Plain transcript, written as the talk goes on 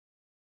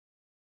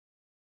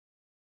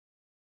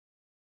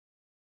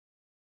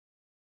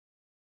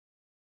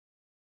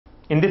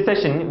In this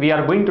session, we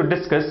are going to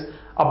discuss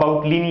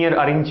about linear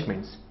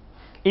arrangements.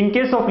 In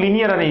case of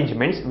linear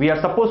arrangements, we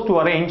are supposed to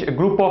arrange a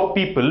group of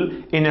people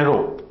in a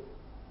row.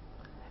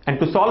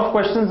 And to solve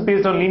questions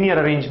based on linear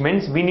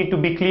arrangements, we need to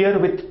be clear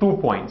with 2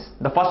 points.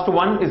 The first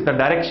one is the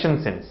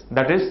direction sense,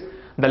 that is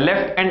the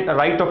left and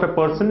right of a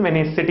person when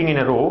he is sitting in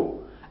a row.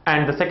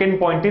 And the second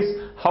point is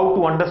how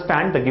to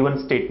understand the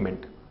given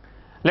statement.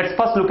 Let's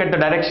first look at the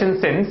direction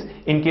sense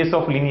in case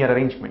of linear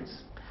arrangements.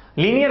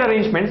 Linear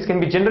arrangements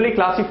can be generally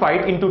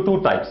classified into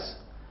 2 types.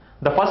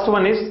 The first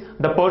one is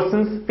the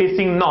persons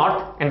facing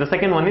north and the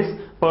second one is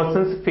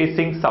persons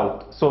facing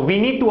south. So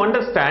we need to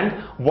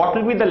understand what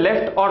will be the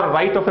left or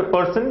right of a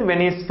person when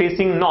he is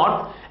facing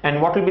north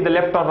and what will be the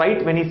left or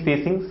right when he is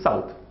facing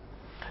south.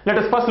 Let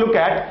us first look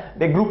at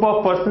the group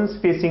of persons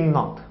facing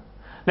north.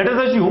 Let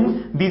us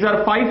assume these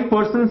are 5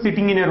 persons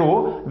sitting in a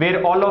row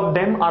where all of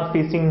them are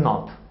facing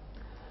north.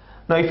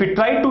 Now if we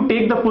try to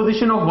take the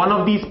position of one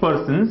of these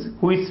persons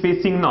who is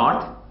facing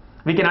north,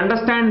 we can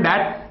understand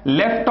that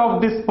left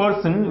of this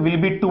person will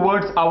be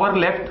towards our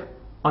left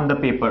on the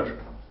paper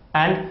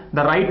and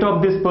the right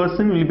of this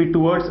person will be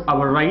towards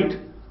our right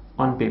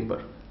on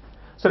paper.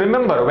 So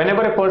remember,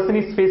 whenever a person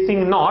is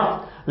facing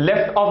north,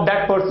 left of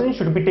that person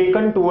should be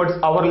taken towards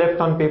our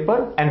left on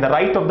paper and the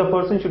right of the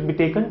person should be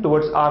taken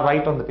towards our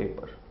right on the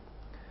paper.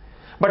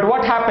 But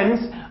what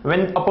happens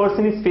when a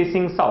person is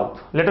facing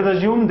south? Let us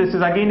assume this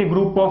is again a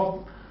group of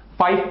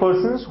 5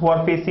 persons who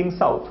are facing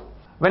south.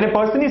 When a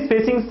person is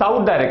facing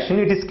south direction,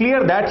 it is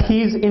clear that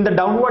he is in the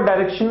downward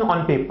direction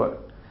on paper.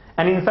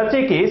 And in such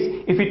a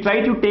case, if we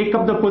try to take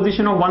up the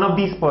position of one of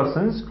these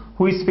persons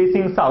who is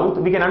facing south,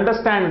 we can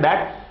understand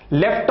that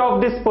left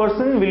of this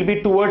person will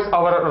be towards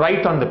our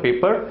right on the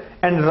paper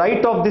and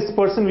right of this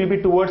person will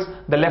be towards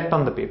the left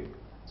on the paper.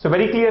 So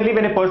very clearly,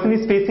 when a person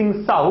is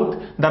facing south,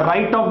 the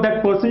right of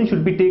that person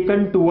should be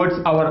taken towards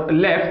our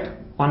left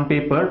on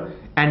paper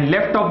and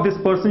left of this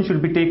person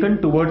should be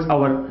taken towards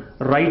our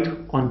right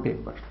on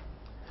paper.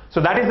 So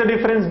that is the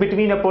difference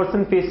between a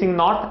person facing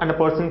north and a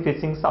person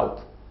facing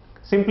south.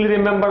 Simply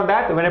remember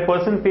that when a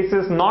person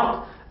faces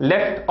north,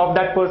 left of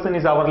that person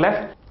is our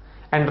left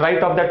and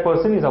right of that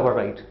person is our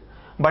right.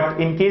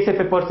 But in case if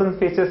a person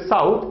faces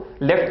south,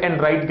 left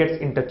and right gets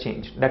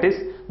interchanged. That is,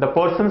 the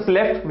person's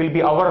left will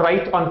be our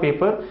right on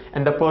paper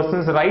and the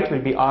person's right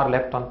will be our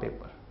left on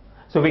paper.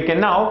 So we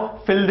can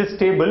now fill this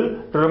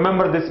table to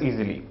remember this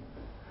easily.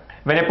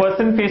 When a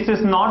person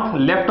faces north,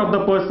 left of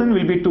the person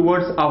will be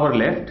towards our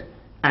left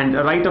and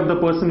right of the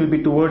person will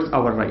be towards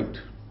our right.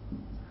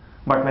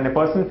 But when a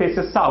person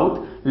faces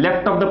south,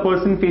 left of the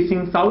person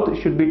facing south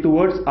should be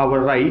towards our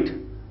right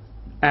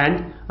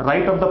and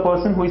right of the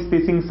person who is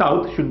facing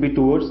south should be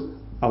towards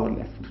our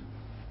left.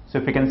 So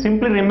if we can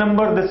simply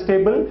remember this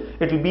table,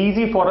 it will be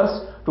easy for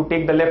us to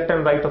take the left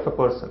and right of a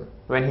person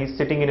when he is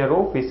sitting in a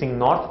row facing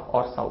north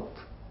or south.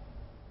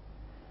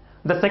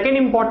 The second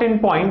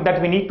important point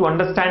that we need to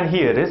understand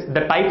here is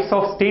the types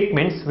of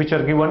statements which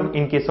are given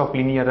in case of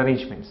linear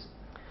arrangements.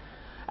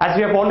 As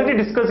we have already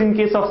discussed in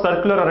case of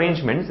circular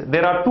arrangements,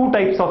 there are 2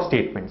 types of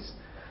statements.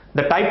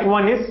 The type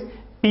 1 is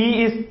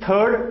P is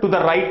third to the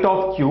right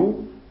of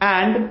Q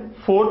and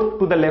fourth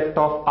to the left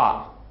of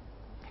R.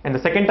 And the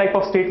second type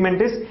of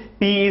statement is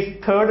P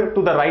is third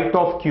to the right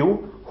of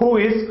Q who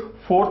is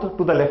fourth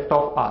to the left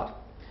of R.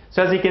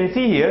 So as you can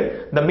see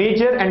here, the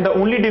major and the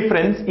only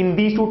difference in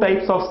these 2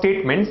 types of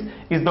statements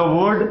is the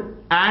word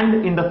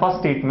and in the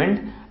first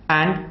statement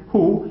and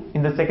who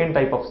in the second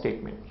type of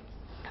statement.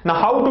 Now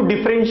how to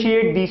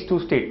differentiate these 2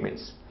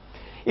 statements?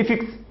 If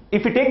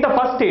you take the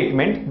first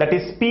statement, that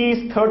is P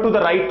is third to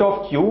the right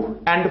of Q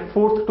and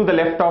fourth to the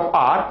left of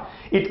R,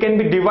 it can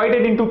be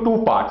divided into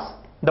 2 parts.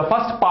 The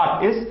first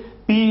part is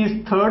P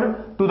is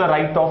third to the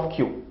right of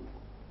Q.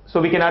 So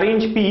we can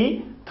arrange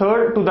P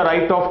third to the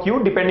right of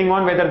Q depending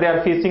on whether they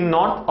are facing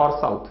north or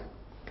south.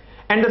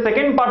 And the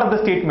second part of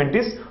the statement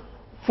is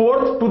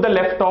fourth to the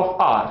left of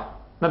R.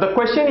 Now the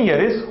question here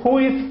is who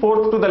is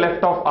fourth to the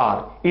left of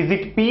R? Is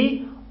it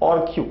P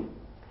or Q?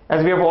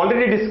 As we have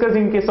already discussed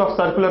in case of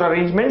circular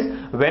arrangements,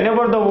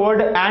 whenever the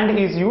word and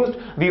is used,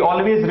 we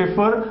always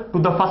refer to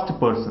the first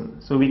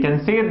person. So we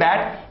can say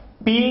that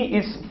P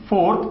is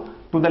fourth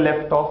to the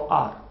left of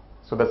R.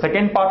 So the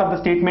second part of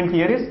the statement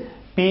here is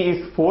P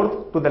is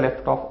fourth to the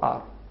left of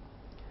R.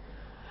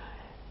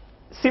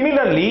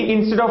 Similarly,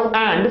 instead of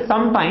and,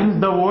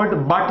 sometimes the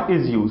word but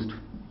is used.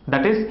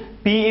 That is,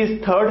 P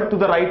is third to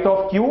the right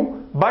of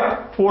Q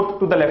but fourth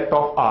to the left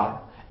of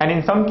R. And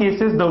in some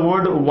cases the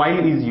word while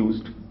is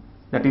used.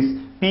 That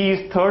is, P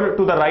is third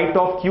to the right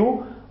of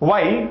Q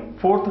while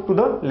fourth to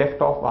the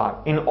left of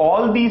R. In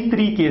all these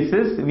 3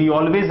 cases, we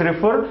always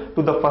refer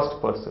to the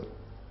first person.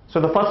 So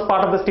the first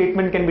part of the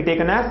statement can be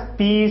taken as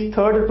P is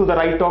third to the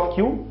right of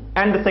Q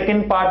and the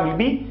second part will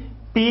be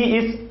P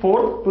is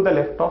fourth to the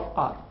left of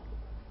R.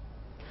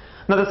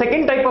 Now the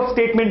second type of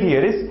statement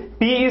here is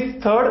P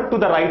is third to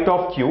the right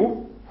of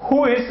Q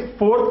who is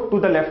fourth to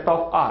the left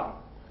of R.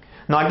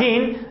 Now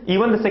again,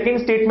 even the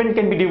second statement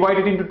can be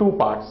divided into 2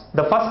 parts.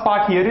 The first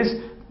part here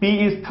is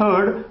P is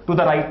third to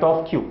the right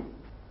of Q.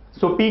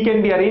 So P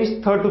can be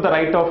arranged third to the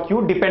right of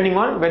Q depending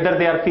on whether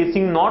they are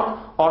facing north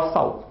or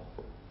south.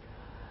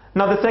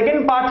 Now the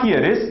second part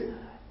here is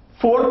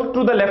fourth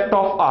to the left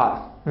of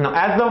R. Now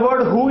as the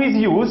word who is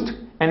used,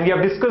 and we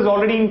have discussed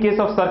already in case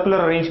of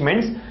circular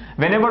arrangements,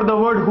 whenever the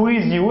word who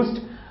is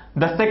used,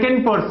 the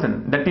second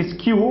person, that is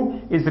Q,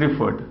 is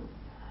referred.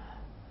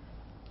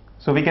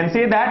 So we can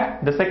say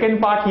that the second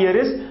part here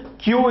is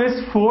Q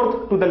is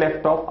fourth to the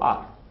left of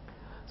R.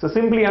 So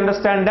simply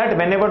understand that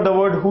whenever the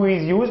word who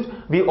is used,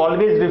 we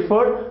always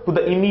refer to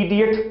the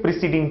immediate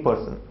preceding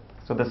person.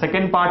 So the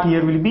second part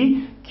here will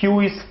be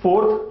Q is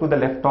fourth to the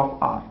left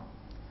of R.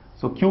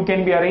 So Q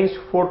can be arranged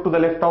fourth to the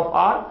left of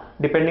R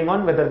depending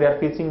on whether they are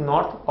facing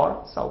north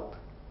or south.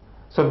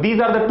 So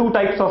these are the two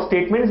types of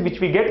statements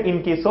which we get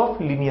in case of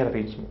linear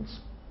arrangements.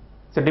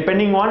 So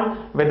depending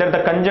on whether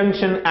the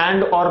conjunction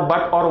and or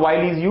but or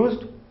while is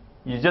used,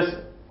 you just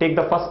take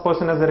the first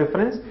person as a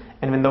reference,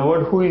 and when the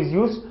word who is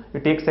used, you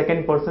take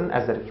second person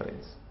as a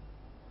reference.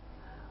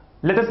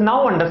 Let us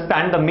now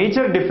understand the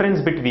major difference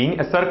between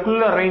a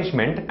circular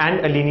arrangement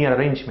and a linear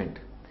arrangement.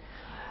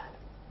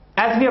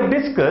 As we have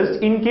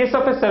discussed, in case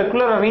of a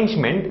circular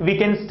arrangement, we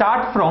can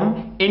start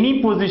from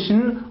any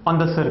position on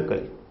the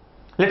circle.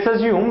 Let's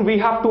assume we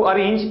have to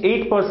arrange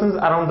 8 persons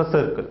around the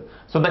circle.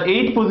 So the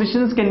 8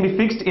 positions can be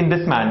fixed in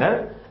this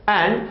manner,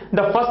 and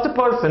the first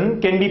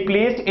person can be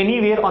placed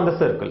anywhere on the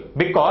circle,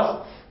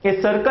 because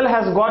a circle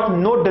has got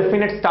no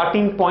definite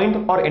starting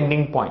point or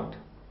ending point.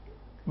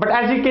 But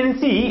as you can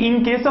see,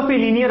 in case of a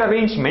linear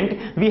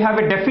arrangement, we have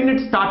a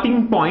definite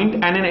starting point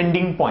and an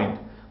ending point.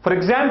 For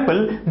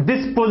example,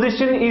 this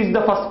position is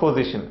the first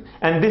position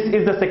and this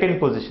is the second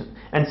position,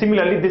 and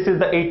similarly this is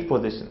the 8th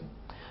position.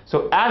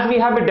 So as we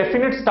have a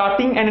definite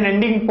starting and an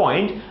ending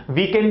point,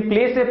 we can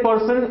place a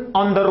person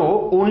on the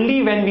row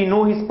only when we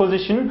know his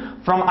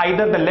position from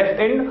either the left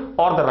end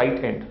or the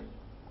right end.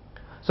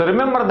 So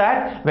remember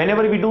that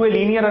whenever we do a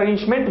linear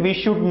arrangement, we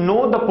should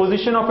know the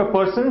position of a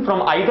person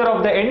from either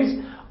of the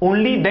ends,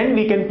 only then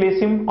we can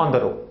place him on the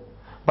row.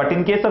 But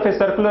in case of a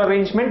circular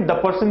arrangement, the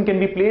person can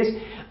be placed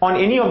on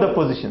any of the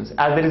positions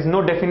as there is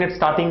no definite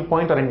starting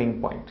point or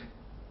ending point.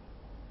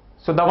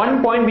 So the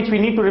one point which we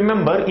need to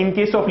remember in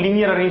case of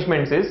linear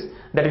arrangements is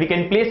that we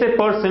can place a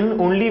person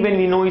only when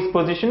we know his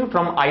position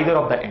from either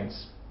of the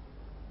ends.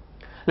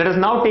 Let us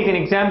now take an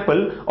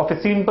example of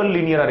a simple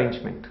linear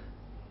arrangement.